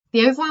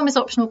The Overwhelm is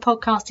Optional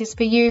podcast is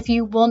for you if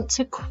you want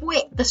to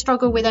quit the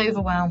struggle with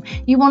overwhelm.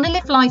 You want to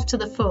live life to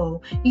the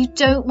full. You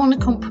don't want to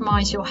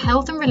compromise your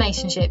health and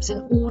relationships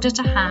in order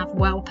to have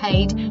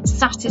well-paid,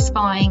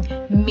 satisfying,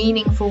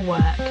 meaningful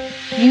work.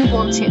 You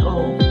want it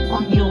all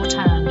on your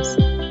terms.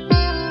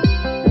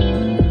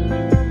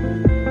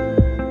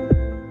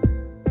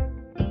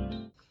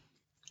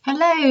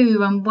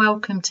 Hello and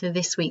welcome to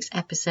this week's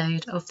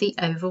episode of the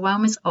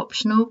Overwhelm is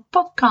Optional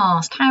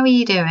podcast. How are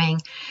you doing?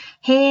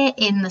 Here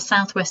in the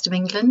southwest of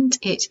England,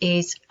 it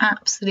is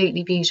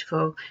absolutely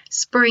beautiful.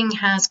 Spring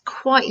has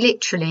quite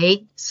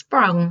literally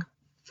sprung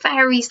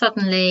very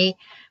suddenly,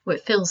 well,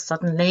 it feels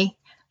suddenly,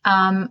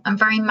 and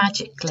very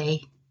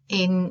magically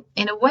in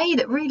a way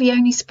that really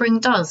only spring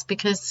does,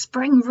 because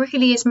spring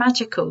really is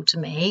magical to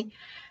me.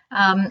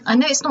 I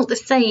know it's not the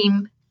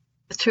same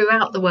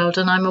throughout the world,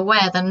 and I'm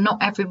aware that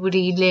not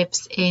everybody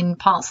lives in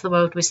parts of the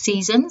world with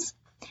seasons.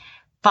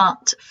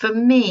 But for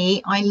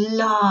me, I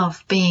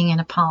love being in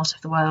a part of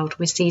the world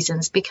with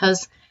seasons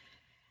because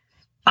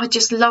I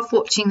just love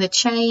watching the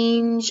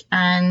change,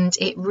 and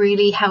it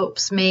really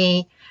helps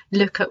me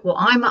look at what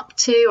I'm up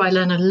to. I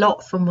learn a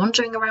lot from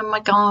wandering around my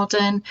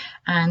garden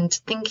and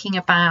thinking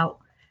about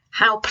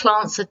how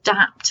plants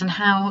adapt and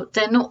how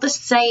they're not the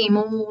same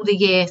all the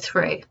year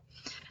through.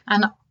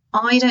 And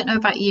I don't know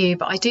about you,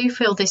 but I do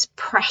feel this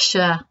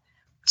pressure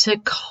to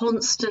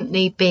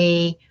constantly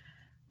be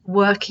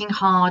working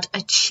hard,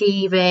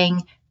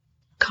 achieving,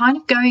 kind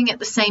of going at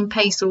the same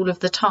pace all of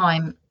the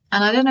time.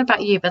 And I don't know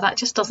about you, but that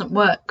just doesn't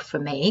work for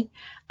me.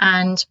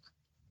 And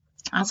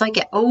as I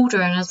get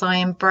older and as I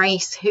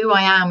embrace who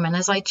I am and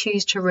as I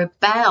choose to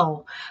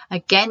rebel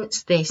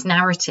against this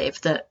narrative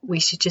that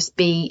we should just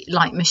be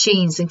like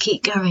machines and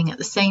keep going at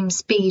the same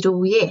speed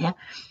all year,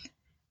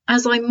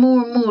 as I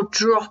more and more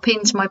drop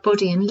into my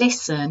body and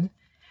listen,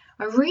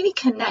 I really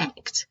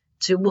connect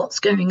to what's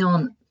going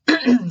on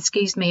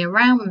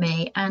around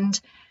me. And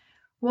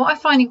what I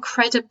find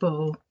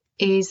incredible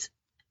is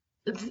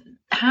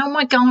how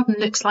my garden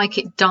looks like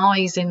it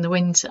dies in the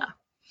winter,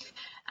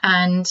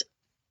 and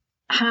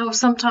how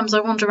sometimes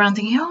I wander around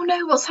thinking, oh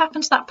no, what's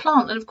happened to that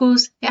plant? And of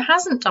course it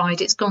hasn't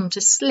died, it's gone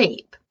to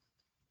sleep.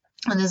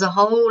 And there's a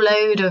whole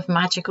load of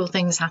magical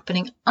things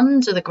happening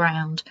under the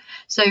ground.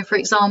 So for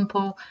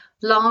example,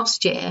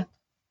 last year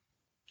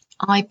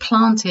I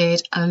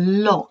planted a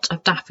lot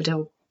of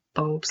daffodil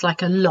bulbs,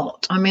 like a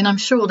lot. I mean, I'm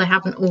sure they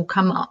haven't all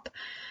come up,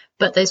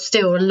 but there's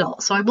still a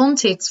lot. So I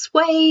wanted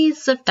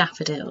swathes of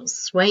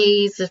daffodils.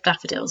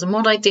 And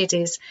what I did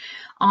is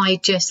I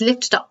just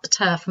lifted up the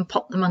turf and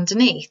popped them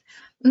underneath.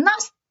 And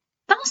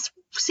that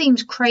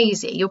seems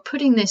crazy. You're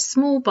putting this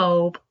small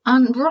bulb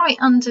right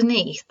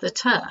underneath the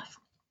turf.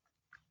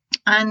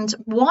 And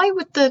why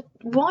would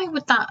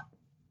that,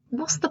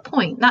 what's the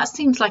point? That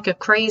seems like a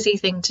crazy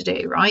thing to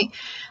do, right?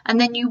 And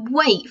then you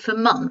wait for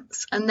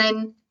months, and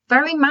then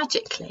very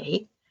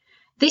magically,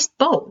 this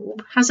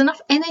bulb has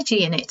enough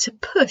energy in it to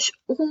push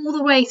all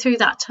the way through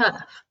that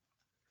turf.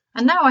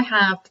 And now I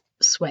have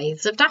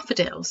swathes of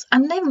daffodils,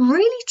 and they're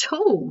really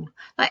tall.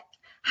 Like,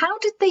 how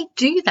did they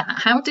do that?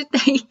 How did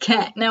they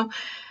get? Now,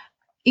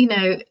 you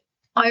know,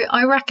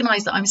 I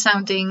recognise that I'm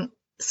sounding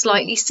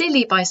slightly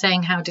silly by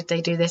saying, how did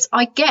they do this?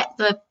 I get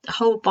the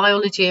whole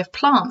biology of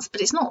plants,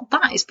 but it's not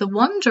that, it's the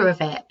wonder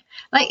of it.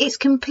 Like, it's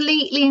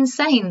completely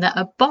insane that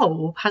a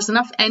bulb has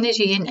enough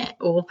energy in it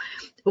or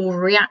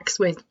reacts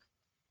with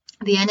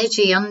the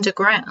energy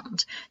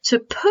underground to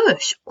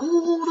push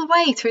all the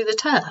way through the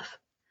turf.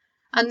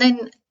 And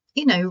then,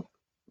 you know,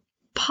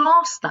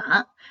 past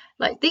that,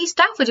 like, these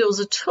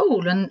daffodils are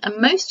tall, and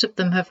most of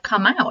them have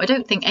come out. I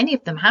don't think any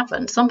of them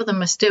haven't. Some of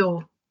them are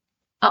still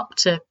up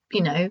to,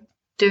 you know,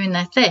 doing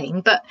their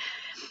thing, but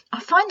I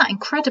find that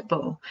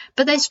incredible.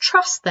 But there's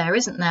trust there,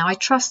 isn't there? I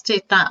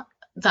trusted that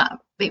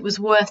it was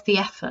worth the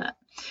effort,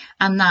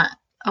 and that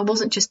I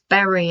wasn't just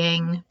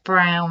burying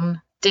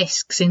brown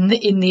discs in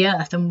the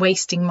earth and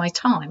wasting my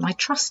time. I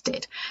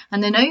trusted.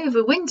 And then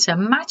over winter,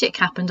 magic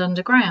happened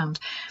underground.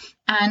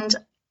 And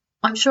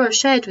I'm sure I've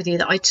shared with you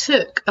that I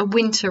took a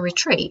winter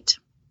retreat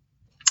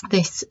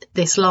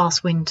this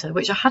last winter,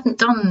 which I hadn't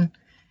done.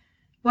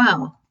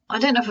 Well, I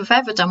don't know if I've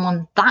ever done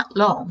one that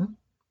long.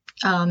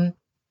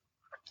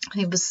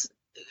 It was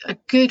a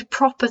good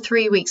proper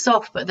 3 weeks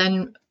off, but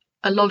then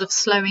a lot of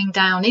slowing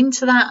down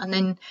into that, and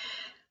then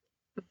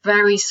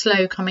very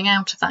slow coming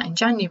out of that in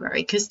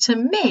January. Because to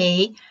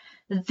me,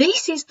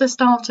 this is the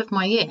start of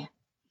my year.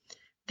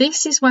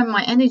 This is when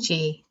my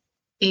energy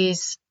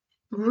is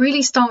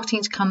really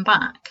starting to come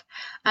back.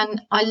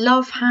 And I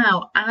love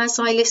how, as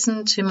I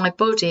listen to my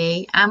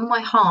body and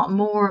my heart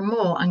more and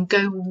more and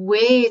go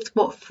with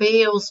what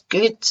feels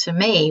good to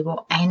me,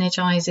 what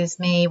energizes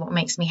me, what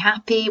makes me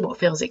happy, what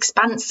feels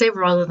expansive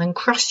rather than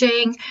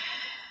crushing,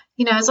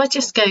 you know, as I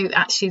just go,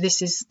 actually,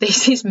 this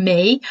is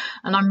me,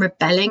 and I'm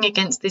rebelling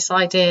against this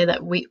idea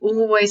that we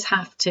always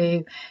have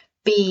to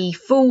be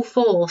full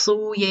force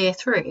all year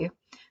through.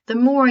 The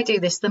more I do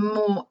this, the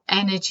more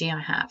energy I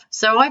have.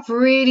 So I've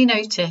really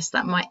noticed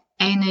that my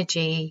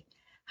energy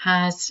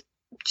has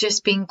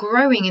just been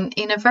growing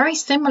in a very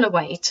similar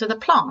way to the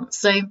plants.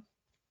 So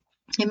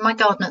in my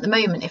garden at the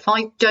moment, if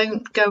I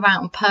don't go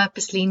out and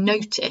purposely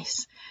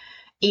notice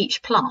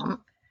each plant,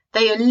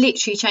 they are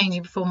literally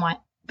changing before my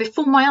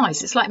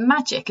eyes. It's like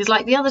magic. It's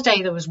like the other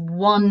day there was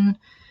one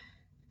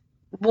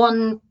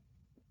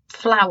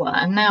flower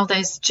and now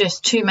there's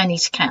just too many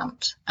to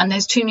count, and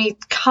there's too many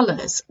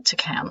colours to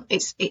count.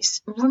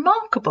 It's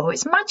remarkable.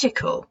 It's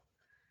magical.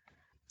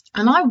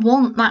 And I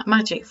want that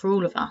magic for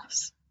all of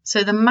us.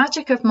 So the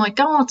magic of my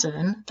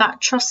garden,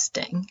 that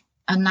trusting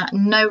and that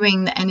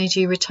knowing that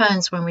energy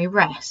returns when we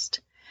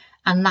rest,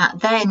 and that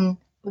then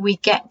we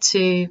get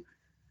to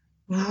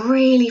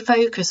really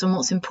focus on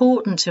what's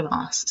important to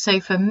us. So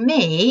for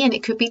me, and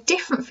it could be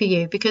different for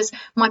you, because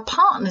my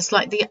partner's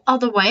like the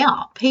other way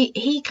up.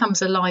 He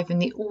comes alive in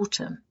the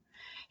autumn.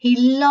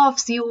 He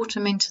loves the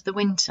autumn into the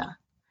winter,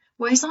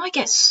 whereas I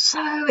get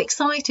so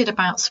excited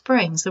about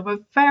spring. So we're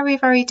very,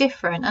 very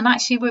different. And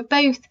actually we're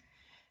both,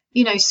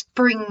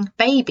 spring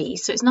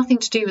babies. So it's nothing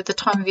to do with the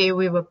time of year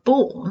we were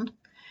born.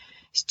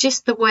 It's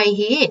just the way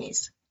he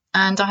is.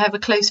 And I have a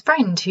close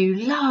friend who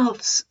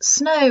loves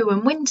snow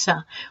and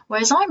winter,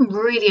 whereas I'm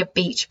really a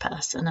beach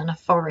person and a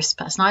forest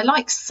person. I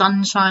like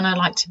sunshine. I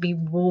like to be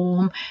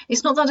warm.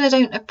 It's not that I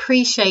don't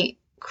appreciate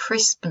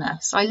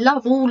crispness. I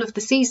love all of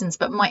the seasons,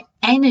 but my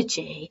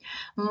energy,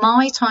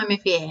 my time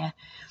of year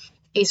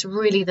is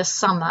really the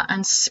summer,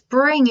 and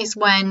spring is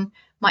when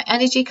my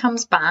energy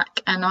comes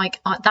back, and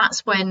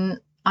that's when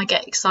I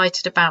get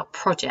excited about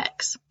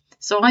projects.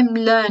 So I'm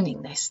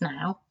learning this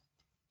now,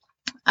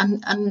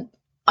 and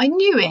I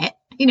knew it,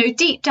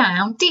 deep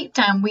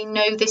down, we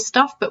know this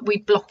stuff, but we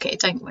block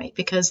it, don't we?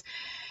 Because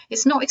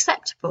it's not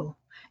acceptable.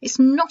 It's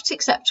not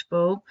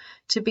acceptable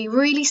to be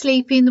really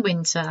sleepy in the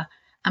winter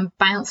and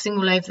bouncing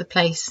all over the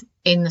place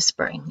in the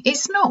spring.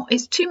 It's not.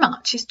 It's too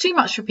much. It's too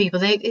much for people.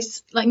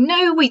 It's like,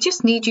 no, we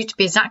just need you to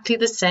be exactly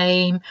the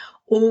same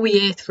all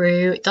year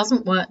through. It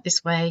doesn't work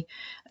this way.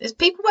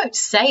 People won't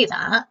say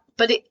that,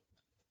 but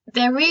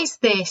there is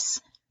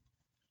this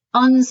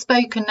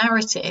unspoken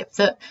narrative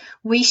that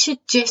we should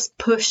just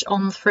push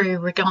on through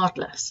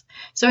regardless.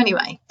 So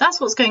anyway, that's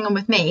what's going on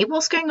with me.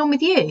 What's going on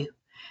with you?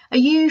 Are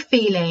you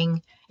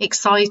feeling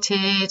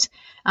excited?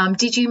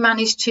 Did you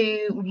manage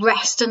to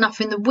rest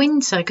enough in the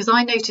winter? Because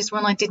I noticed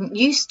when I didn't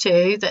used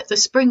to, that the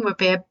spring would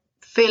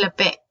feel a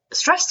bit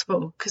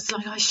stressful, because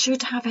I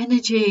should have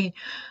energy.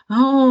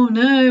 Oh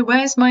no,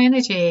 where's my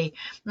energy?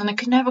 And I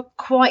could never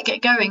quite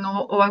get going,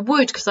 or I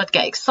would, because I'd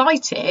get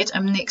excited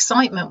and the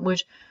excitement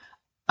would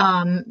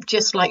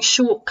just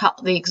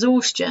shortcut the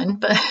exhaustion,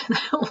 but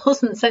that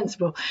wasn't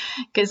sensible,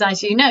 because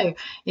as you know,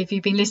 if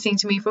you've been listening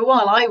to me for a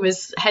while, I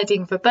was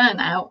heading for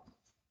burnout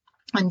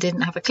and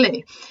didn't have a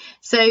clue.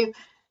 So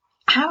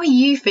how are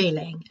you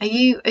feeling? Are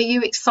you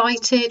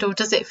excited, or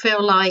does it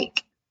feel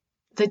like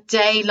the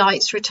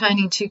daylight's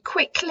returning too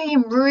quickly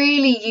and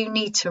really you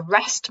need to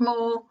rest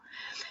more?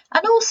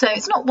 And also,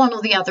 it's not one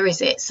or the other,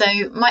 is it? So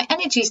my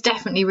energy is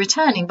definitely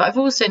returning, but I've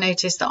also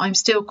noticed that I'm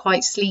still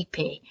quite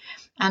sleepy,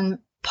 and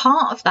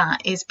part of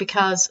that is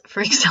because, for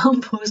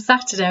example,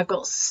 Saturday I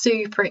got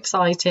super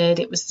excited.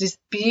 It was this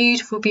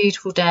beautiful,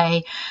 beautiful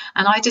day,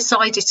 and I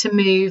decided to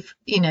move,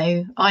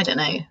 I don't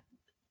know,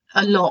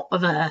 a lot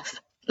of earth.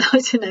 I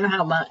don't know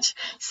how much,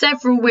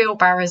 several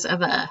wheelbarrows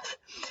of earth,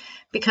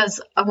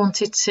 because I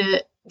wanted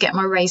to get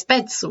my raised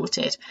bed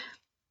sorted.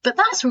 But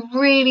that's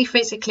really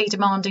physically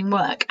demanding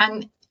work.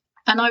 And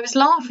I was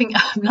laughing.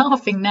 I'm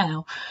laughing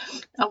now.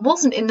 I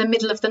wasn't in the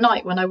middle of the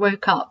night when I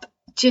woke up,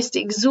 just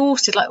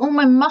exhausted, like all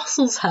my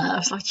muscles hurt. I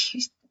was like,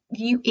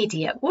 you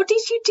idiot, what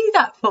did you do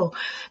that for?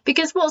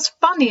 Because what's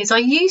funny is I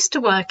used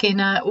to work in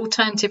an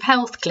alternative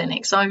health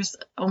clinic, so I was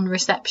on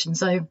reception.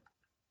 So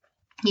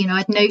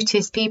I'd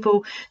noticed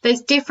people,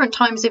 there's different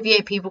times of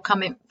year people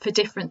come in for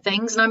different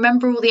things, and I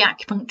remember all the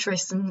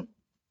acupuncturists and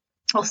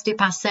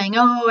osteopaths saying,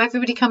 oh,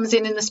 everybody comes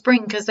in the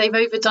spring because they've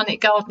overdone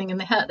it gardening and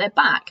they hurt their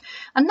back.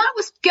 And that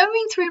was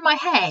going through my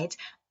head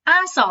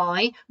as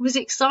I was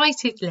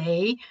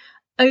excitedly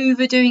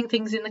overdoing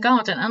things in the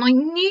garden, and I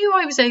knew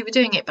I was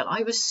overdoing it, but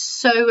I was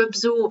so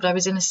absorbed. I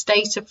was in a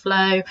state of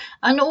flow.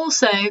 And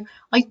also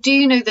I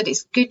do know that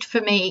it's good for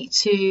me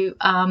to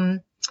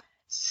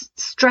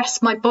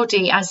stress my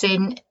body, as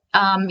in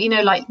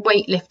like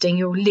weightlifting,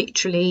 you're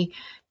literally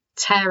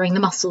tearing the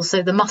muscles,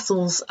 so the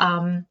muscles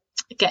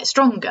get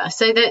stronger,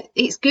 so that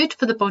it's good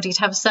for the body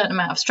to have a certain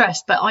amount of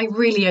stress. But I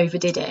really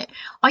overdid it.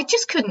 I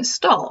just couldn't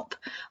stop.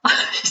 I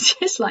was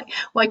just like,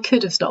 well, I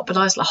could have stopped, but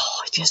I was like,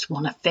 I just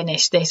want to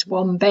finish this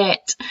one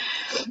bit.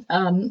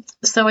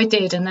 So I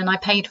did, and then I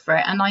paid for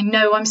it, and I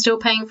know I'm still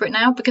paying for it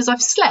now because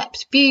I've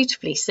slept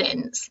beautifully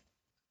since.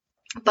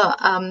 But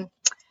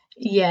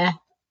yeah,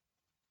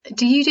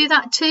 do you do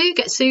that too?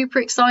 Get super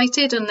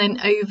excited and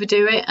then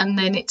overdo it, and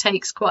then it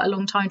takes quite a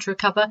long time to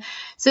recover?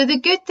 So the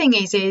good thing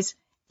is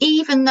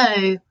even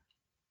though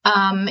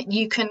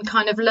you can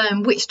kind of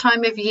learn which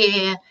time of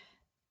year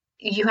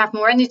you have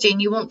more energy and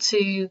you want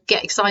to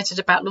get excited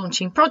about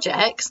launching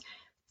projects,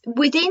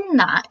 within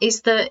that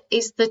is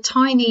the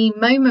tiny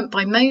moment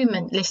by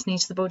moment listening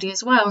to the body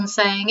as well, and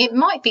saying it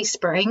might be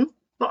spring,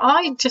 but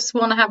I just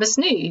want to have a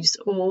snooze,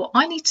 or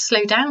I need to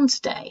slow down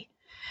today.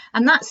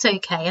 and that's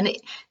okay. And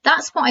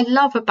that's what I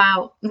love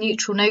about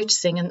neutral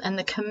noticing and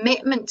the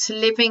commitment to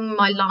living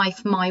my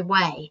life my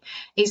way,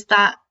 is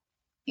that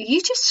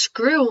you just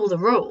screw all the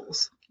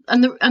rules.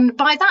 And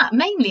by that,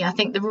 mainly, I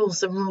think the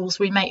rules are rules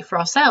we make for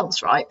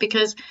ourselves, right?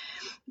 Because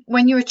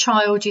when you're a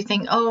child, you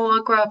think, oh,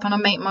 I'll grow up and I'll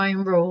make my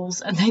own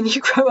rules. And then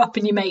you grow up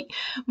and you make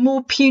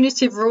more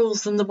punitive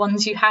rules than the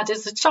ones you had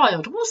as a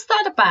child. What's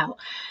that about?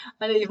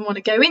 I don't even want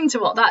to go into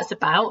what that's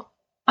about.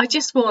 I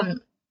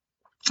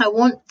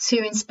want to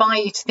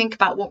inspire you to think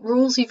about what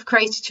rules you've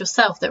created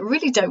yourself that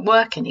really don't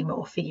work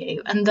anymore for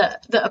you, and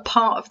that are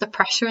part of the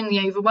pressure and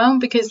the overwhelm.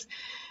 Because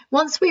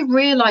once we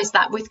realise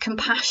that with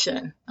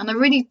compassion, and I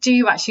really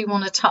do actually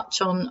want to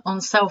touch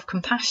on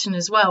self-compassion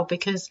as well,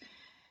 because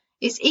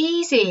it's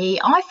easy.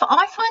 I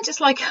find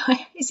it's like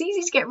it's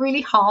easy to get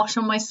really harsh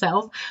on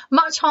myself,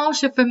 much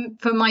harsher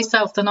for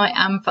myself than I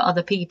am for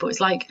other people. It's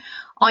like,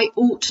 I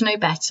ought to know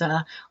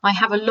better. I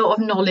have a lot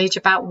of knowledge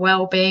about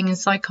well-being and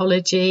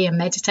psychology and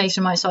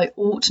meditation, so I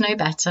ought to know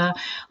better.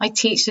 I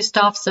teach this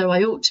stuff, so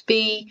I ought to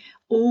be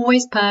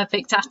always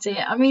perfect at it.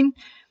 I mean,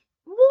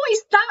 what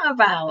is that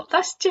about?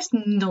 That's just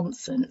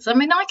nonsense. I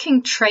mean, I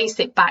can trace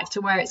it back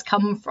to where it's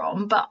come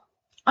from, but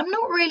I'm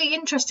not really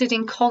interested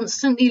in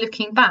constantly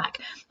looking back.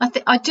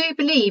 I do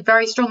believe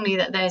very strongly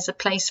that there's a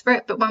place for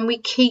it, but when we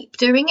keep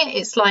doing it,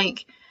 it's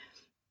like,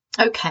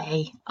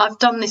 okay, I've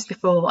done this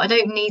before. I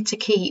don't need to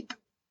keep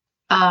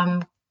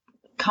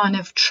kind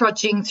of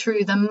trudging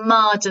through the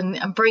mud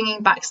and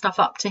bringing back stuff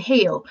up to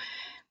heal.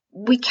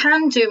 We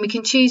can do and we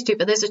can choose to,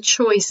 but there's a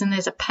choice and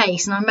there's a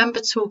pace. And I remember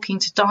talking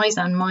to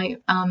Daizan, my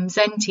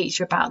Zen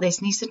teacher, about this,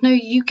 and he said, no,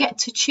 you get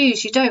to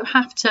choose. You don't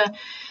have to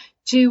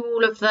do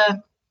all of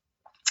the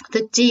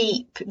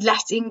deep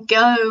letting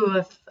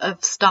go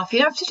of stuff. You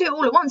don't have to do it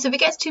all at once. If it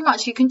gets too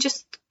much, you can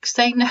just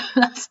say, no,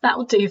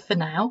 that'll do for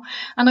now.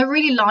 And I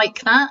really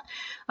like that.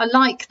 I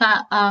like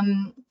that.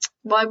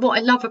 Well, what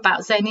I love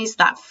about Zen is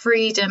that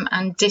freedom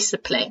and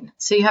discipline.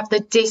 So you have the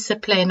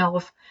discipline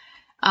of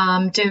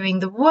doing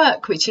the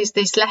work, which is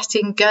this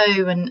letting go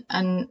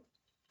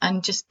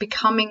and just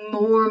becoming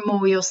more and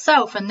more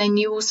yourself. And then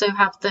you also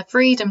have the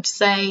freedom to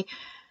say,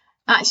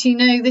 actually,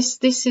 no,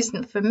 this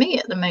isn't for me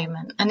at the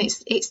moment. And I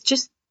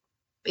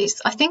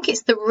think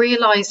it's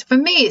for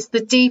me, it's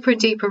the deeper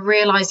and deeper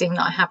realizing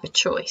that I have a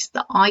choice,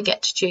 that I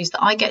get to choose,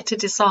 that I get to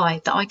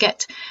decide,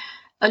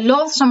 a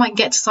lot of the time I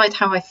get to decide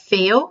how I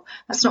feel.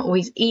 That's not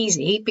always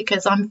easy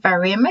because I'm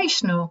very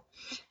emotional.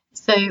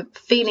 So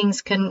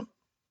feelings can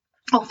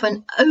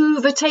often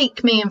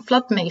overtake me and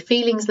flood me.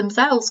 Feelings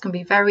themselves can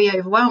be very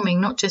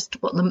overwhelming, not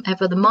just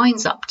whatever the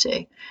mind's up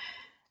to.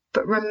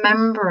 But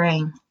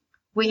remembering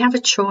we have a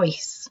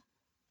choice.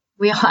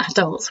 We are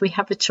adults. We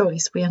have a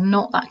choice. We are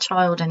not that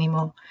child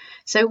anymore.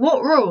 So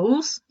what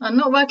rules are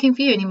not working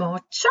for you anymore?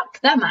 Chuck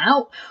them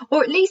out.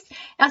 Or at least,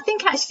 I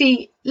think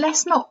actually,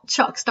 let's not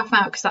chuck stuff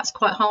out because that's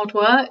quite hard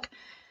work.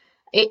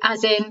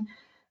 As in,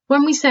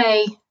 when we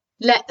say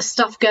let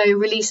stuff go,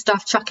 release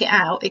stuff, chuck it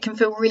out, it can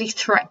feel really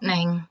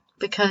threatening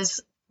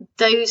because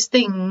those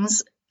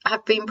things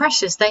have been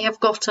precious. They have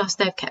got us,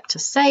 they've kept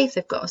us safe,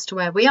 they've got us to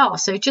where we are.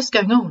 So just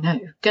going, oh no,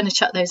 going to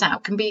chuck those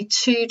out can be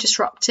too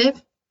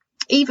disruptive.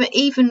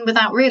 Even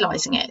without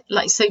realizing it,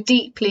 like so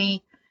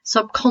deeply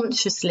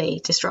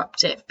subconsciously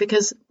disruptive,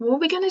 because what are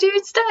we going to do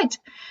instead?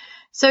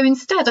 So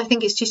instead, I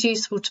think it's just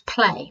useful to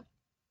play.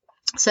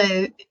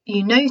 So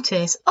you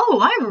notice, oh,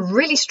 I have a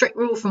really strict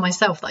rule for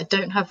myself that I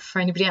don't have for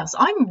anybody else.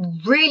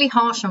 I'm really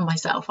harsh on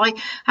myself. I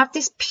have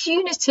this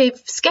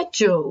punitive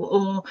schedule,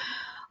 or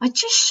I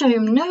just show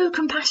no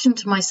compassion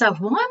to myself.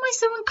 Why am I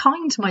so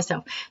unkind to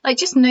myself? Like,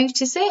 just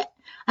notice it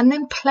and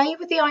then play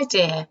with the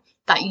idea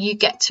that you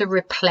get to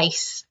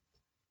replace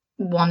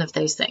one of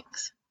those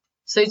things.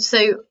 So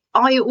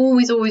I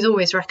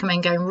always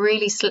recommend going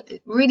really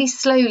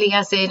slowly,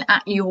 as in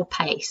at your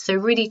pace. So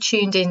really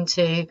tuned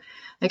into,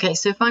 okay,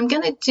 so if I'm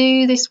going to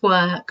do this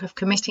work of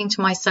committing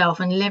to myself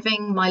and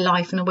living my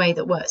life in a way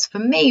that works for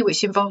me,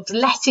 which involves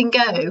letting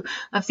go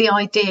of the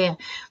idea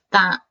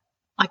that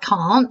I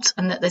can't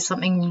and that there's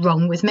something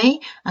wrong with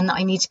me and that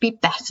I need to be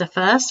better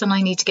first and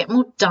I need to get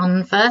more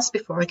done first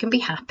before I can be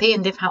happy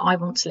and live how I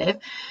want to live.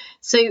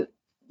 So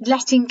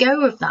letting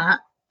go of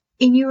that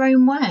in your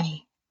own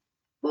way.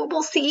 Well,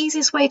 what's the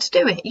easiest way to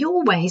do it?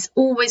 Your way's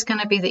always going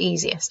to be the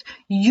easiest.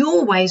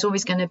 Your way is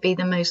always going to be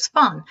the most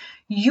fun.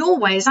 Your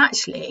way is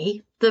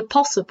actually the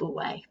possible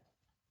way.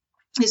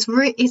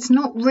 It's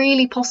not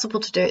really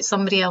possible to do it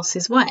somebody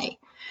else's way.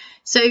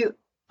 So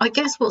I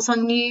guess what's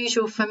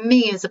unusual for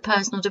me as a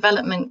personal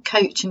development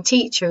coach and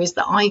teacher is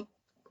that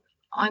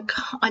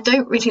I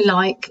don't really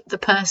like the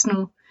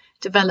personal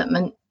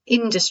development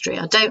industry.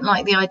 I don't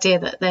like the idea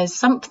that there's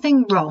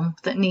something wrong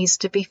that needs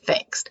to be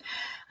fixed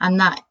and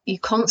that you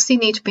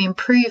constantly need to be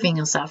improving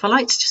yourself. I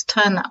like to just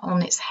turn that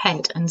on its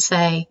head and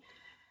say,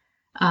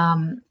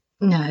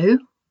 no,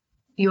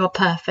 you are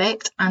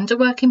perfect and a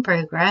work in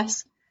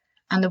progress,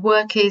 and the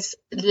work is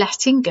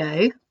letting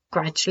go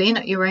gradually and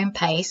at your own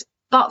pace,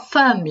 but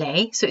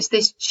firmly. So it's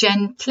this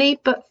gently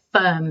but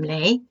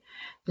firmly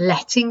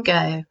letting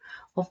go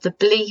of the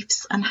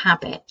beliefs and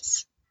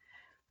habits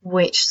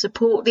which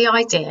support the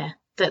idea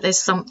that there's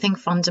something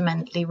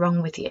fundamentally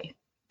wrong with you.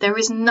 There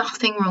is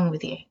nothing wrong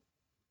with you.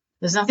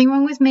 There's nothing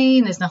wrong with me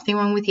and there's nothing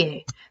wrong with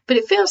you. But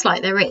it feels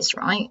like there is,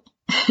 right?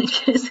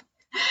 Because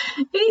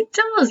it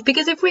does.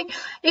 Because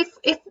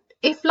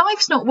if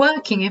life's not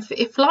working,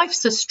 if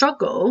life's a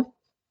struggle,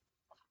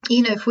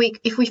 you know, if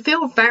we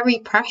feel very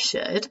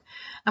pressured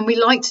and we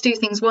like to do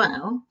things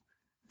well,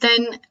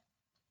 then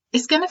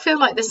it's going to feel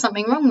like there's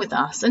something wrong with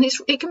us. And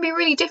it can be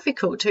really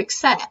difficult to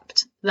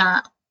accept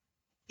that,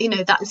 you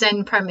know, that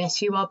Zen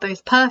premise, you are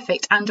both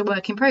perfect and a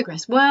work in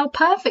progress. Well,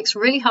 perfect's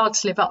really hard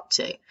to live up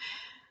to.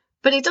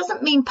 But it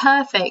doesn't mean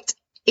perfect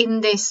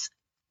in this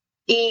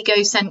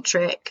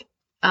egocentric,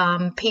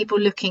 people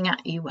looking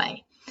at you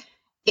way.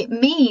 It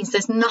means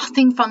there's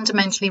nothing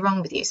fundamentally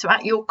wrong with you. So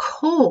at your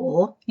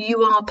core,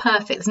 you are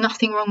perfect. There's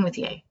nothing wrong with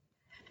you.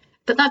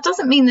 But that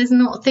doesn't mean there's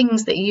not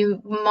things that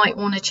you might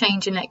want to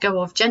change and let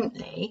go of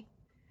gently.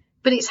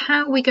 But it's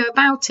how we go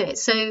about it.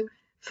 So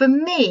for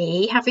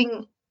me,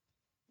 having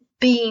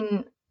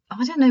been,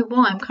 I don't know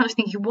why, I'm kind of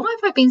thinking, why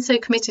have I been so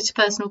committed to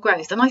personal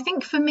growth? And I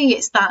think for me,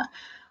 it's that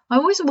I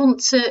always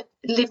want to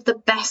live the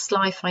best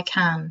life I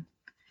can.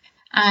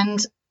 And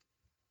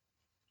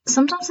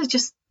sometimes I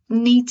just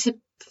need to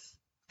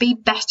be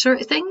better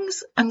at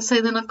things. And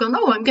so then I've gone,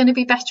 oh, I'm going to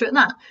be better at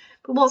that.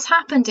 But what's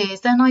happened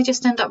is then I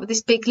just end up with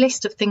this big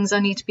list of things I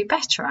need to be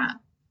better at.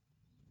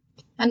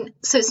 And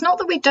so it's not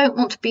that we don't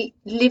want to be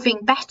living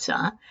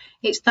better.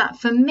 It's that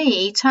for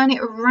me, turn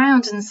it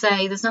around and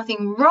say there's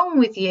nothing wrong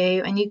with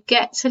you and you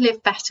get to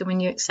live better when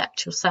you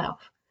accept yourself.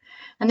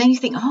 And then you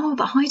think, oh,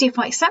 but Heidi, if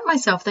I accept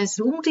myself, there's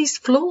all these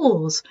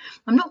flaws.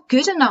 I'm not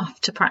good enough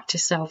to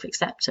practice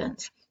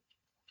self-acceptance.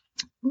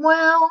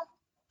 Well,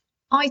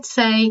 I'd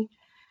say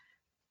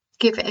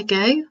give it a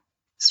go.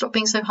 Stop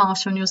being so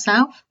harsh on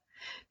yourself.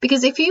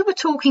 Because if you were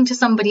talking to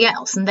somebody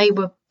else and they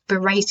were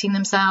berating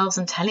themselves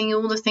and telling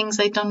you all the things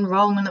they'd done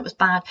wrong and that was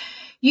bad,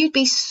 you'd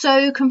be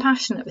so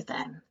compassionate with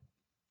them.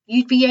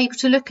 You'd be able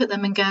to look at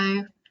them and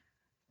go,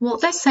 what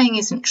they're saying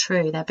isn't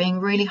true. They're being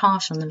really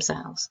harsh on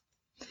themselves.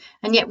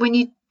 And yet when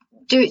you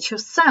do it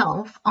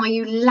yourself, are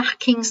you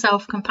lacking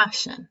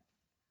self-compassion?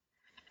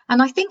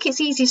 And I think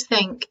it's easy to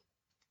think,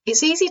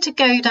 it's easy to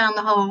go down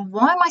the whole,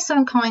 why am I so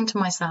unkind to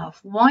myself?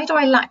 Why do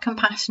I lack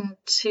compassion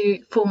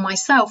for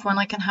myself when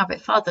I can have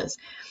it for others?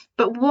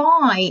 But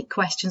why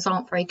questions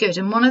aren't very good.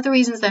 And one of the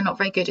reasons they're not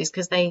very good is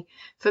because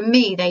for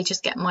me, they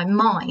just get my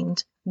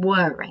mind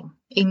whirring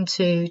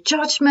into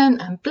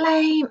judgment and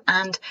blame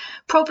and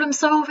problem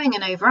solving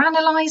and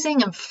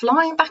overanalyzing and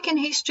flying back in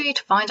history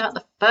to find out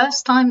the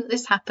first time that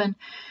this happened.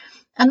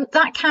 And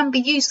that can be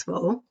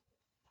useful,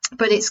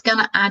 but it's going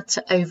to add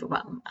to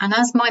overwhelm. And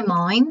as my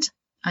mind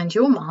and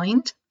your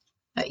mind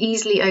are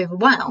easily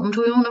overwhelmed,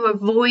 we want to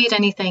avoid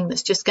anything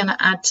that's just going to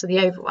add to the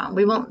overwhelm.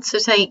 We want to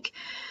take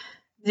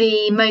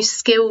the most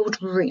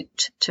skilled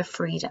route to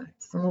freedom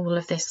from all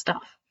of this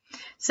stuff.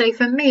 So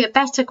for me, a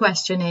better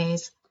question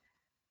is,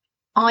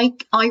 I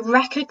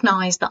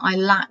recognize that I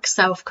lack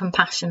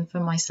self-compassion for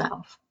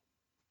myself.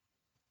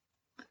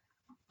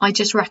 I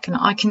just reckon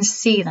I can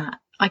see that.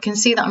 I can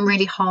see that I'm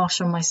really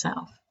harsh on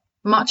myself,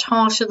 much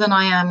harsher than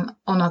I am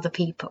on other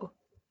people.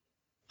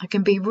 I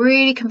can be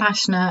really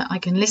compassionate. I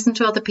can listen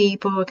to other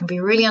people. I can be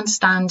really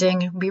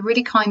understanding. I can be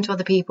really kind to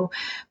other people.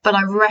 But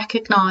I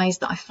recognize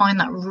that I find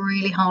that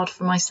really hard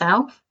for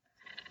myself.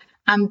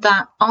 And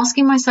that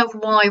asking myself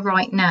why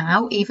right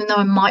now, even though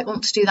I might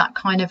want to do that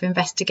kind of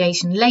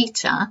investigation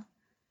later,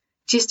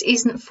 just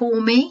isn't for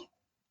me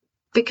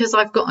because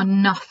I've got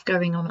enough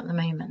going on at the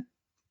moment.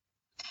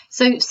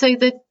 So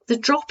the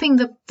dropping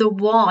the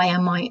why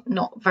am I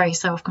not very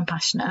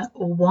self-compassionate,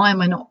 or why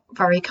am I not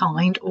very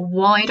kind, or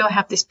why do I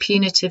have this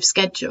punitive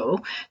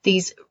schedule,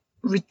 these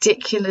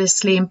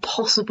ridiculously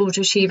impossible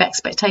to achieve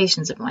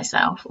expectations of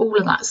myself, all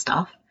of that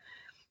stuff.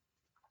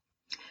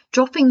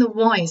 Dropping the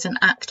why is an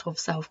act of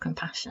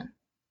self-compassion.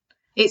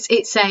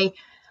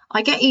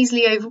 I get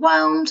easily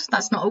overwhelmed.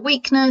 That's not a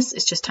weakness.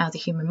 It's just how the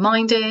human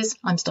mind is.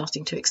 I'm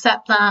starting to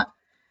accept that.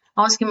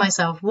 Asking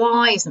myself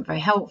why isn't very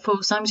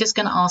helpful, so I'm just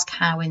going to ask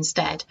how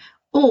instead,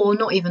 or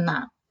not even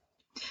that.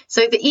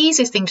 So the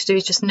easiest thing to do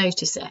is just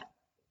notice it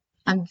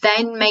and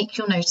then make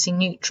your noticing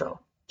neutral.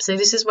 So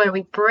this is where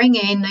we bring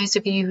in those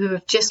of you who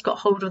have just got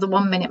hold of the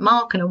 1 minute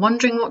mark and are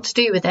wondering what to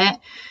do with it.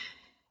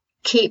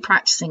 Keep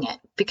practicing it,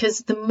 because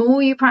the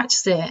more you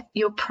practice it,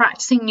 you're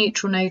practicing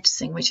neutral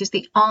noticing, which is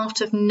the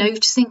art of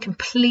noticing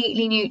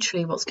completely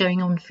neutrally what's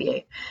going on for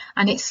you.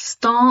 And it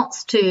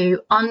starts to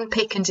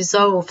unpick and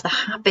dissolve the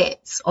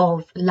habits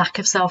of lack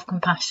of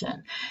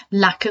self-compassion,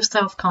 lack of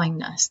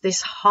self-kindness,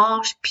 this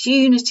harsh,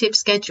 punitive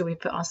schedule we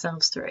put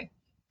ourselves through.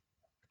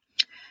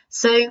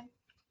 So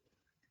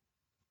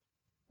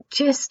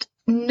just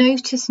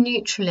notice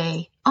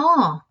neutrally,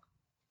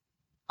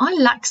 I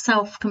lack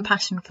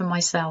self-compassion for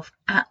myself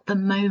at the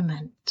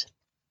moment.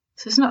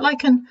 So it's not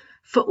like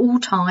for all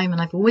time and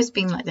I've always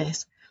been like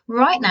this.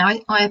 Right now,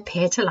 I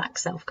appear to lack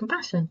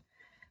self-compassion.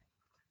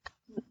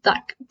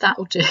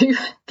 that'll do.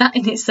 That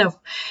in itself,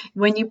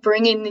 when you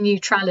bring in the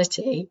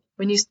neutrality,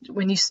 when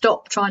you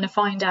stop trying to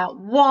find out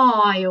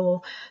why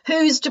or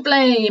who's to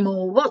blame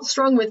or what's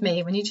wrong with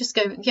me, when you just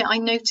go, yeah, I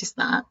noticed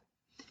that,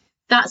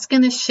 that's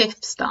going to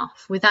shift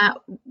stuff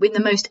in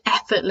the most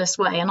effortless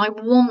way. And I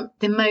want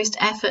the most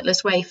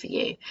effortless way for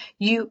you.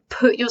 You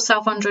put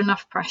yourself under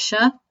enough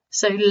pressure,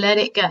 so let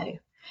it go.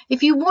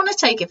 If you want to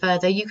take it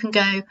further, you can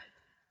go,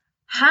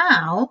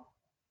 how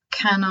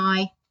can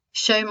I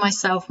show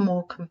myself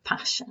more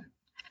compassion?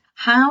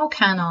 How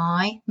can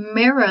I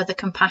mirror the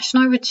compassion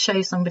I would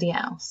show somebody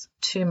else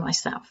to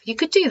myself? You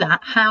could do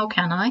that. How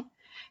can I?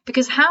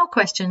 Because how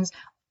questions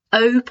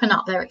open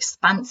up their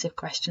expansive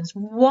questions.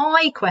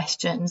 Why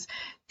questions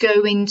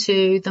go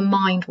into the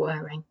mind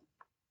whirring.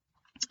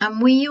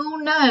 And we all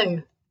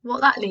know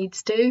what that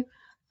leads to.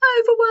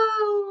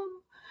 Overwhelm,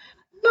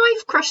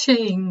 life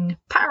crushing,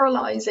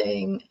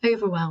 paralysing,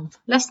 overwhelm.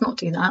 Let's not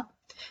do that.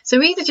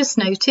 So either just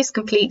notice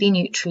completely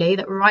neutrally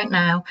that right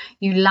now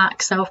you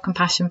lack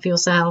self-compassion for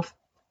yourself.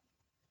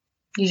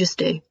 You just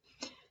do.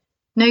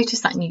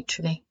 Notice that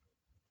neutrally.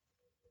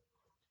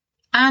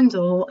 And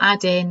or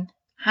add in,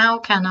 how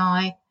can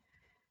I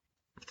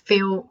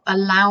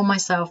allow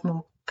myself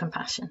more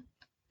compassion?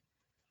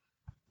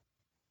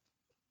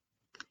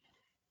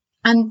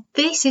 And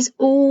this is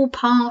all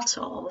part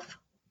of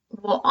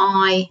what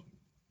I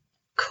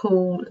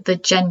call the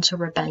gentle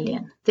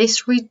rebellion.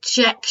 This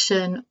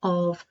rejection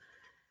of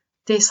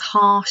this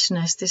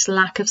harshness, this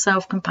lack of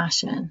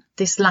self-compassion,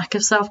 this lack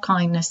of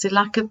self-kindness, this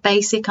lack of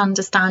basic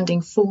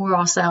understanding for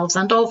ourselves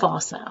and of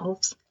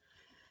ourselves.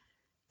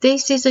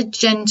 This is a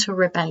gentle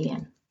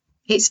rebellion.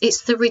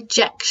 It's the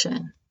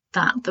rejection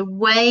that the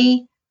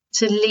way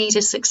to lead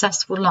a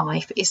successful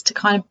life is to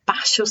kind of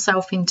bash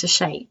yourself into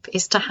shape,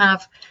 is to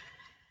have,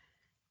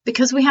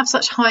 because we have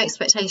such high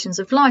expectations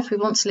of life, we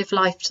want to live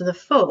life to the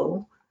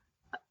full.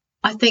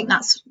 I think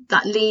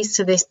that leads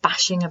to this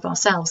bashing of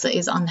ourselves that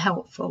is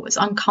unhelpful. It's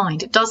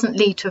unkind. It doesn't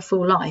lead to a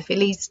full life. It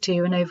leads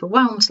to an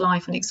overwhelmed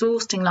life, an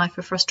exhausting life,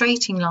 a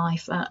frustrating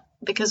life,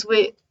 because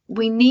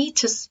we need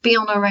to be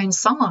on our own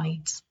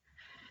sides.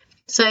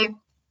 So,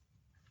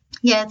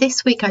 yeah,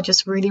 this week I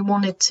just really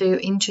wanted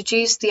to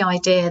introduce the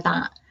idea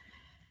that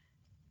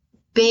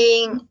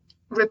being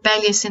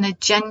rebellious in a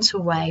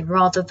gentle way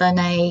rather than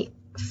a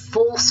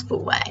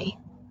forceful way.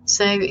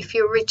 So if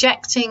you're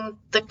rejecting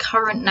the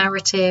current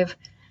narrative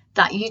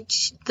that you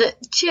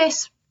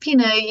just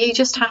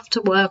have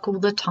to work all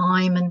the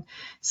time, and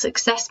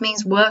success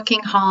means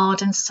working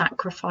hard and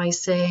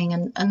sacrificing,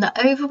 and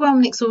the overwhelm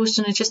and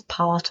exhaustion are just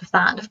part of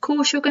that. And of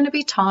course you're going to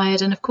be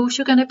tired, and of course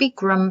you're going to be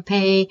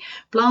grumpy,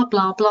 blah,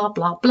 blah, blah,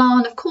 blah, blah.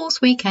 And of course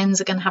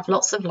weekends are going to have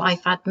lots of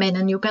life admin,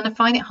 and you're going to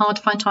find it hard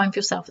to find time for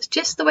yourself. It's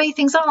just the way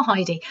things are,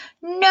 Heidi.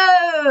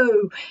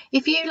 No!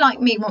 If you,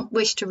 like me,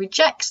 wish to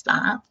reject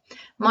that,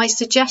 my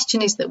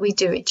suggestion is that we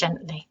do it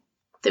gently,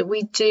 that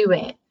we do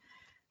it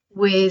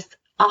with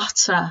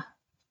utter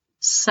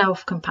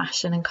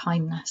self-compassion and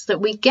kindness, that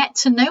we get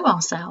to know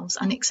ourselves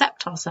and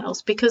accept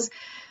ourselves, because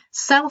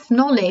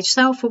self-knowledge,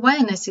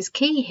 self-awareness is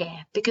key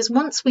here. Because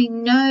once we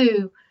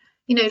know,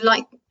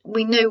 like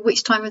we know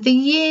which time of the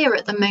year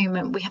at the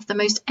moment we have the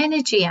most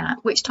energy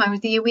at, which time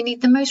of the year we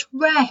need the most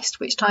rest,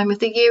 which time of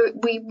the year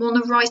we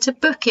want to write a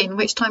book in,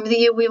 which time of the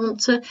year we want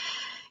to,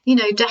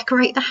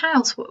 decorate the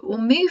house or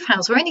move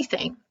house or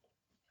anything.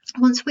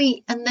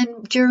 And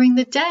then during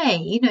the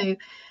day,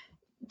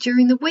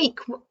 during the week,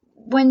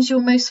 when's your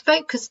most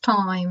focused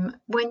time?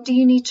 When do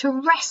you need to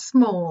rest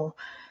more?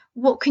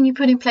 What can you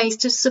put in place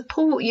to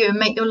support you and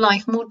make your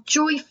life more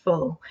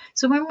joyful?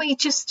 So when we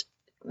just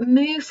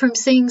move from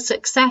seeing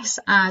success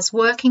as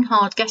working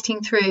hard,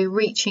 getting through,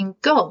 reaching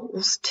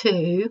goals,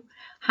 to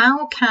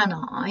how can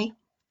I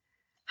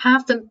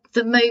have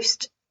the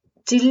most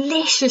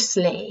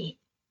deliciously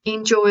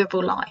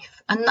enjoyable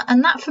life?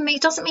 And that for me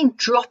doesn't mean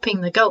dropping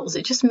the goals.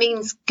 It just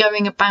means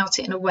going about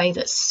it in a way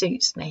that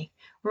suits me,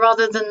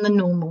 rather than the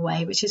normal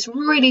way, which is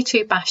really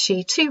too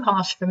bashy, too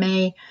harsh for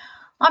me.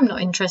 I'm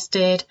not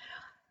interested.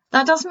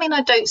 That doesn't mean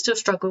I don't still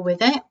struggle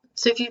with it.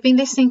 So if you've been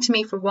listening to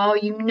me for a while,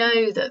 you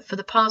know that for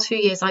the past few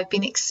years, I've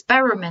been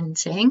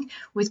experimenting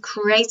with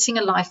creating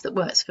a life that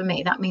works for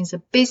me. That means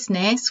a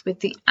business with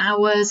the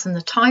hours and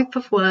the type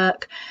of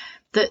work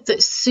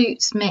that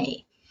suits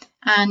me.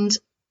 And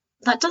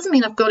that doesn't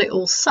mean I've got it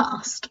all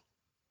sussed,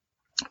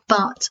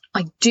 but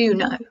I do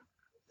know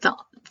that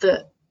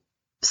the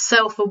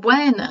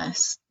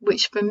self-awareness,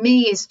 which for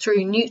me is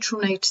through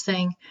neutral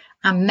noticing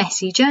and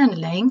messy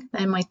journaling,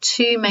 they're my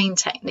two main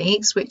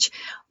techniques, which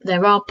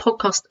there are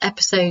podcast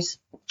episodes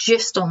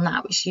just on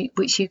that,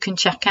 which you can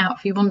check out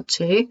if you want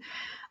to.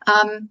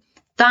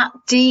 That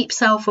deep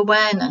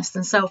self-awareness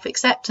and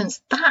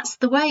self-acceptance, that's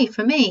the way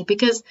for me,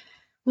 because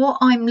what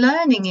I'm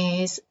learning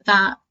is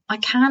that I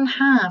can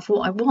have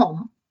what I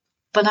want,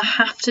 but I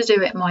have to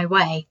do it my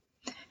way.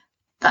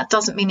 That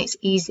doesn't mean it's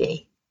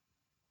easy.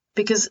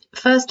 Because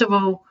first of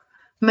all,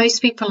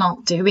 most people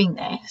aren't doing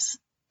this.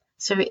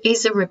 So it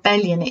is a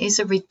rebellion. It is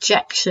a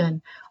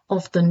rejection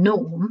of the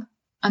norm.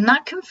 And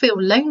that can feel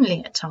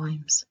lonely at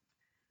times.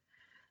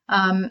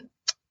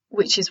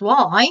 which is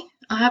why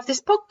I have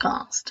this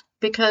podcast,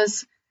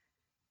 because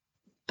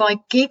by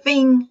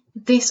giving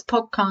this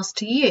podcast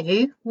to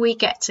you, we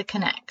get to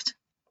connect.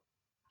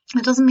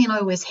 It doesn't mean I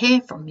always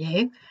hear from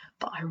you,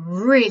 but I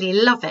really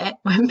love it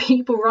when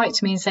people write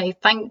to me and say,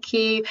 thank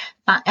you,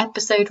 that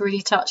episode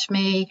really touched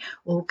me,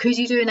 or could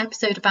you do an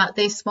episode about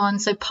this one?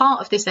 So part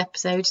of this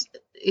episode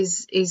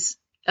is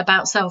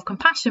about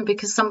self-compassion,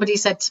 because somebody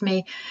said to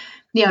me,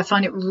 I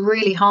find it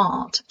really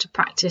hard to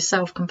practice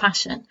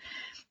self-compassion.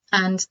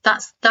 And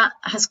that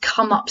has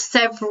come up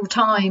several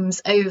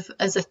times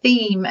as a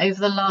theme over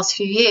the last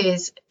few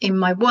years in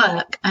my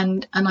work.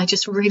 And I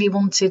just really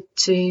wanted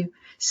to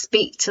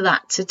speak to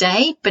that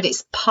today. But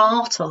it's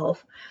part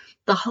of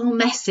the whole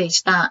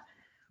message that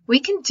we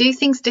can do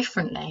things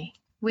differently.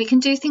 We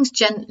can do things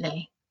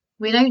gently.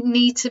 We don't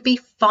need to be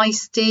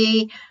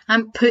feisty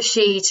and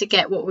pushy to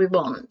get what we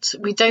want.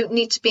 We don't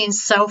need to be in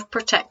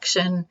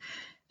self-protection,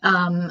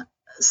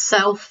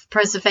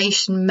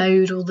 self-preservation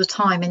mode all the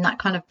time, in that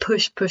kind of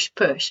push.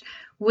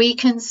 We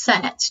can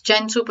set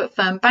gentle but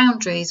firm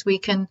boundaries. We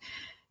can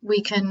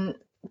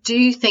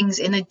do things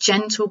in a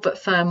gentle but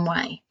firm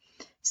way.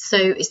 So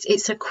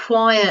it's a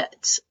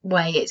quiet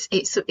way.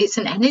 It's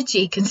an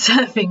energy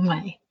conserving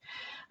way.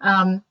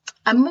 And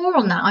more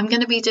on that. I'm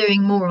going to be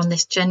doing more on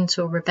this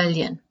gentle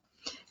rebellion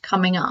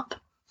coming up.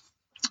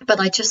 But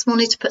I just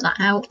wanted to put that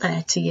out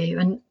there to you.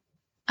 And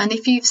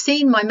if you've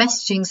seen my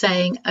messaging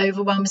saying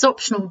overwhelm is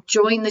optional,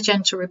 join the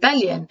gentle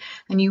rebellion,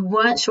 and you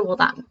weren't sure what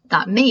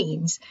that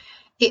means,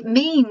 it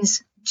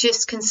means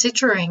just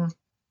considering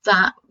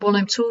that what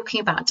I'm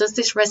talking about, does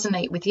this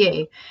resonate with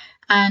you?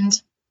 And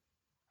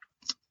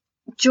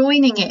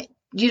joining it,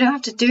 you don't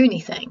have to do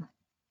anything.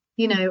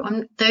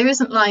 There's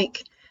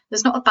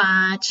not a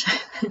badge,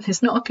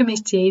 there's not a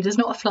committee, there's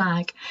not a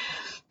flag.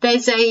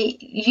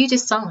 You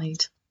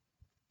decide.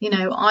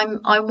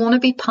 I want to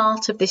be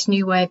part of this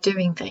new way of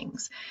doing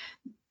things.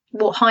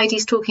 What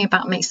Heidi's talking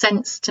about makes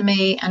sense to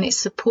me, and it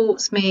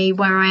supports me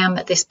where I am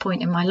at this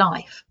point in my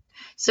life.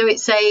 So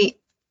it's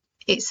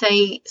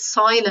a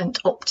silent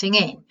opting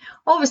in.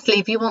 Obviously,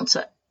 if you want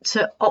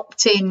to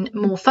opt in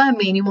more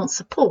firmly and you want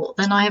support,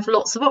 then I have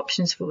lots of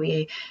options for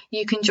you.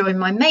 You can join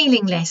my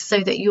mailing list so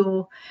that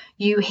you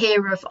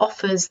hear of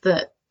offers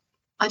that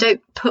I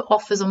don't put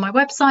offers on my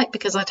website,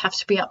 because I'd have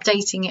to be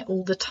updating it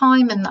all the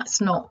time, and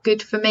that's not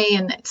good for me,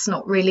 and it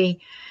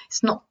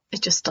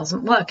just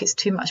doesn't work. It's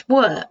too much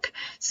work.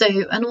 So,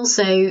 and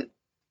also,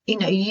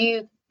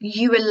 you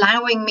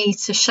allowing me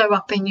to show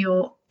up in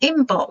your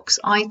inbox,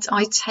 I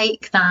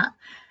take that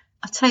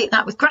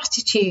with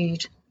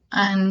gratitude,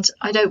 and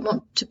I don't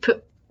want to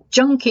put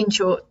junk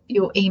into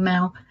your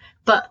email.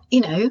 But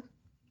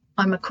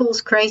I'm a course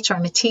creator,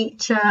 I'm a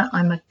teacher,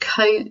 I'm a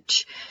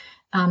coach.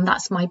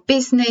 That's my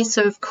business.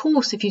 So of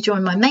course, if you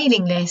join my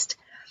mailing list,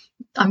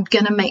 I'm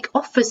going to make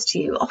offers to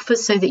you,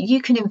 offers so that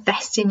you can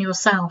invest in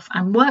yourself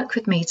and work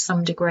with me to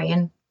some degree.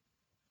 And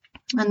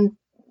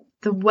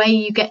the way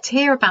you get to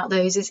hear about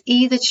those is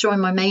either to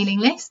join my mailing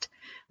list,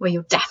 where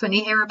you'll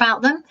definitely hear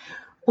about them,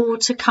 or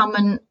to come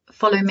and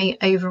follow me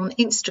over on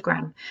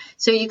Instagram.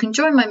 So you can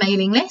join my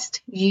mailing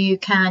list. You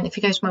can, if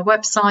you go to my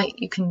website,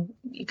 you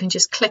can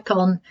just click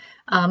on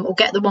or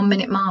get the 1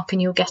 minute mark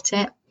and you'll get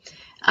it.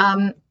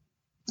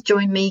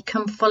 Join me,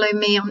 come follow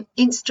me on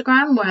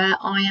Instagram, where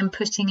I am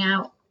putting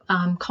out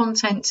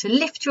content to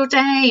lift your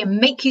day and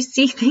make you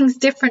see things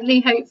differently,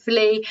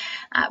 hopefully,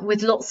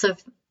 with lots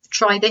of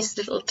try this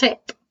little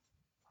tip.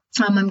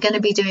 I'm going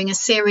to be doing a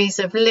series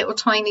of little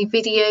tiny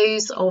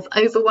videos of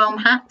overwhelm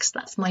hacks.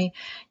 That's my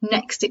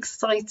next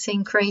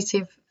exciting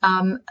creative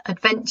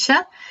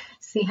adventure.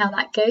 See how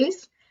that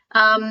goes.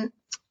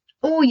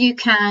 Or you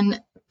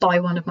can buy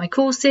one of my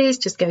courses.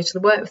 Just go to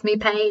the Work With Me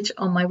page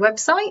on my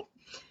website.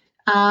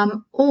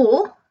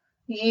 Or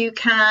you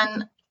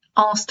can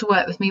ask to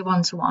work with me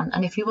one-to-one.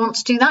 And if you want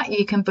to do that,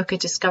 you can book a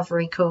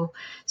discovery call.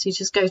 So you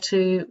just go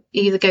to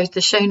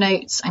the show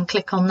notes and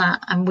click on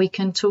that, and we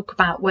can talk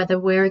about whether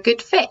we're a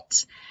good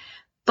fit.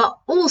 But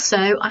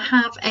also, I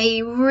have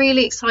a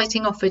really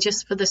exciting offer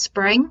just for the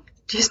spring,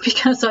 just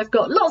because I've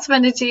got lots of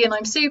energy and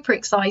I'm super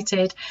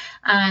excited.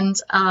 And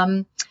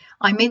I'm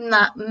in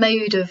that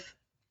mode of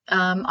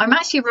I'm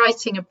actually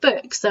writing a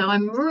book, so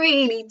I'm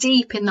really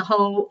deep in the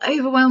whole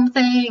overwhelm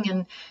thing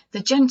and the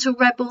gentle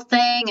rebel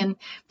thing and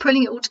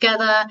pulling it all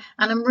together.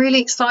 And I'm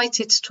really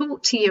excited to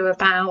talk to you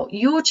about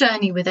your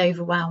journey with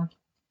overwhelm.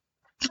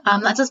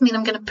 That doesn't mean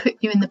I'm going to put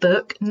you in the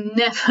book.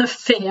 Never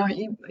fear.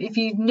 If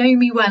you know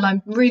me well,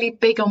 I'm really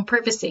big on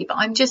privacy, but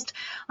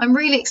I'm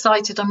really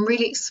excited. I'm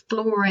really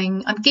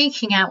exploring. I'm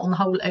geeking out on the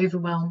whole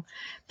overwhelm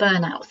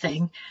burnout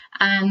thing.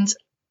 And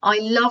I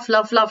love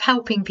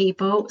helping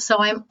people. So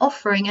I'm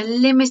offering a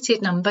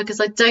limited number, because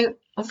I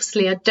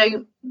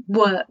don't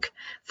work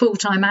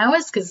full-time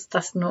hours, because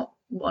that's not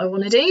what I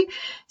want to do.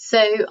 So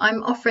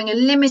I'm offering a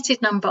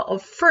limited number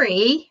of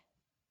free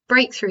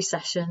breakthrough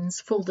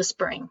sessions for the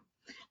spring.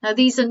 Now,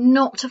 these are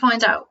not to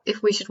find out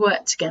if we should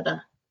work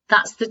together.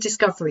 That's the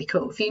discovery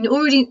call. If you're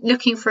already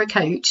looking for a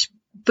coach,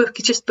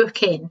 just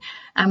book in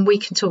and we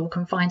can talk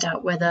and find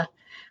out whether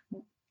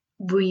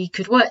we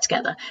could work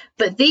together.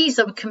 But these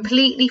are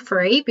completely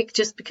free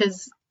just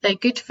because they're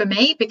good for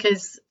me,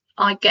 because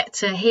I get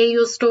to hear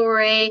your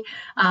story,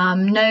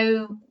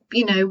 know,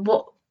 you know,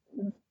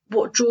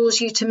 what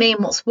draws you to me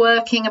and what's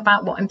working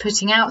about what I'm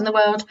putting out in the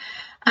world,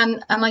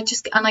 and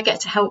I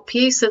get to help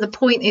you. So the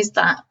point is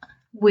that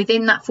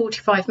within that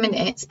 45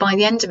 minutes, by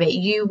the end of it,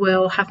 you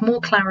will have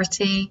more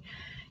clarity,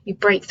 you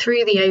break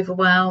through the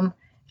overwhelm,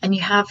 and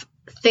you have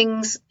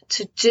things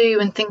to do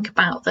and think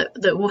about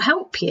that will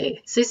help you.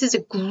 So this is a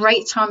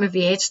great time of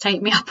year to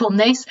take me up on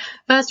this.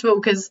 First of all,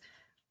 because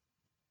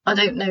I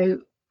don't know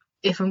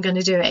if I'm going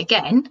to do it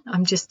again.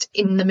 I'm just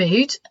in the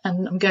mood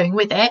and I'm going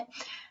with it.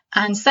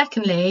 And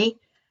secondly,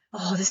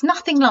 there's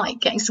nothing like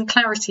getting some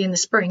clarity in the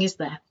spring, is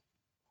there?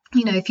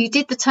 You know, if you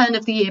did the turn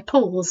of the year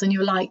pause and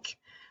you're like,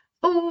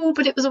 oh,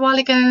 but it was a while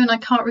ago and I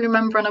can't really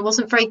remember and I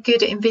wasn't very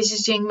good at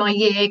envisaging my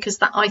year, because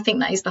I think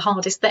that is the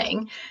hardest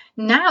thing.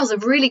 Now's a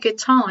really good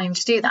time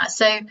to do that.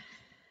 So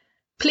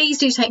please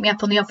do take me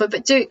up on the offer,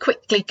 but do it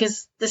quickly,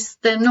 because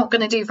they're not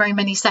going to do very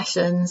many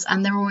sessions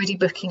and they're already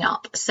booking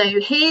up. So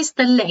here's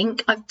the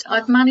link.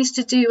 I've managed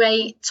to do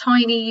a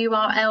tiny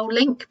URL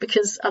link,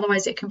 because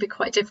otherwise it can be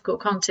quite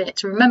difficult, can't it,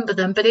 to remember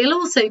them. But it'll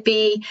also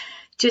be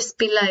just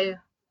below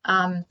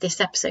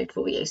this episode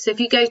for you. So if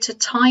you go to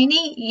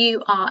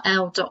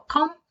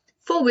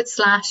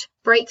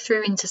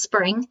tinyurl.com/breakthrough into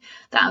spring,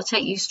 that'll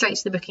take you straight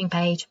to the booking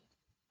page.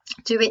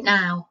 Do it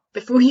now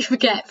before you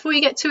forget, before you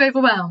get too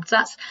overwhelmed.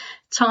 That's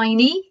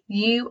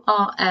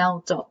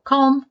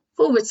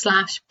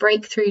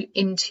tinyurl.com/breakthrough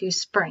into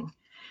spring.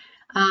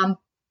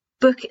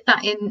 Book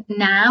that in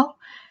now.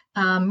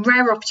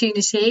 Rare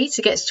opportunity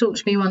to get to talk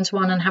to me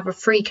one-to-one and have a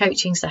free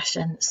coaching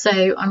session.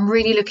 So I'm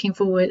really looking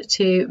forward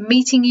to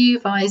meeting you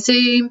via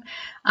Zoom.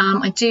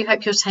 I do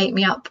hope you'll take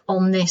me up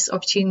on this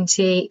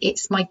opportunity.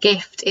 It's my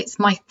gift. It's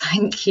my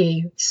thank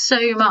you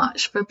so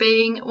much for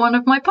being one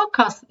of my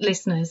podcast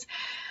listeners.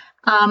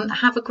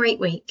 Have a great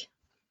week.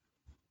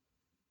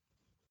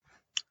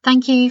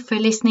 Thank you for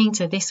listening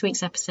to this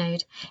week's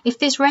episode. If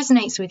this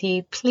resonates with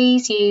you,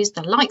 please use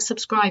the like,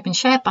 subscribe and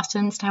share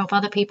buttons to help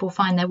other people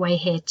find their way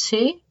here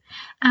too.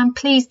 And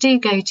please do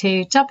go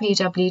to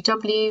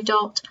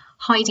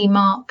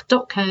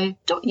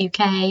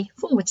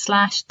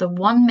www.heidimark.co.uk/the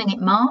 1 minute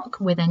mark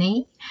with an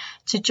E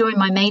to join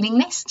my mailing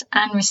list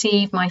and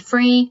receive my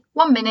free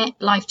 1 minute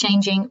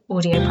life-changing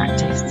audio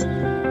practice.